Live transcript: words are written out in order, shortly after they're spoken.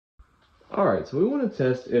Alright, so we want to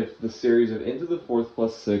test if the series of n to the fourth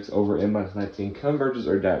plus 6 over n minus 19 converges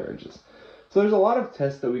or diverges. So there's a lot of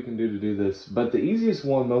tests that we can do to do this, but the easiest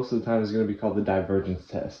one most of the time is going to be called the divergence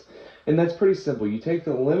test. And that's pretty simple. You take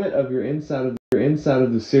the limit of your inside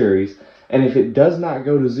of the series, and if it does not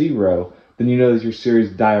go to 0, then you know that your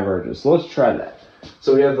series diverges. So let's try that.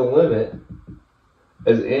 So we have the limit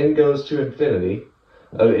as n goes to infinity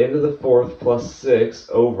of n to the fourth plus 6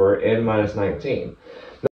 over n minus 19.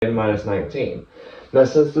 N minus 19. Now,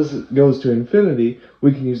 since this goes to infinity,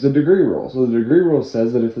 we can use the degree rule. So the degree rule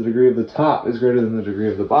says that if the degree of the top is greater than the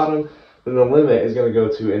degree of the bottom, then the limit is going to go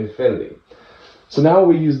to infinity. So now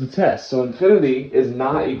we use the test. So infinity is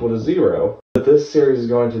not equal to 0, but this series is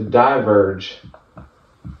going to diverge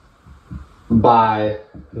by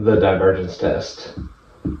the divergence test.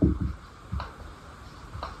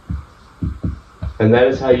 And that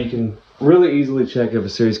is how you can really easily check if a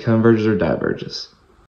series converges or diverges.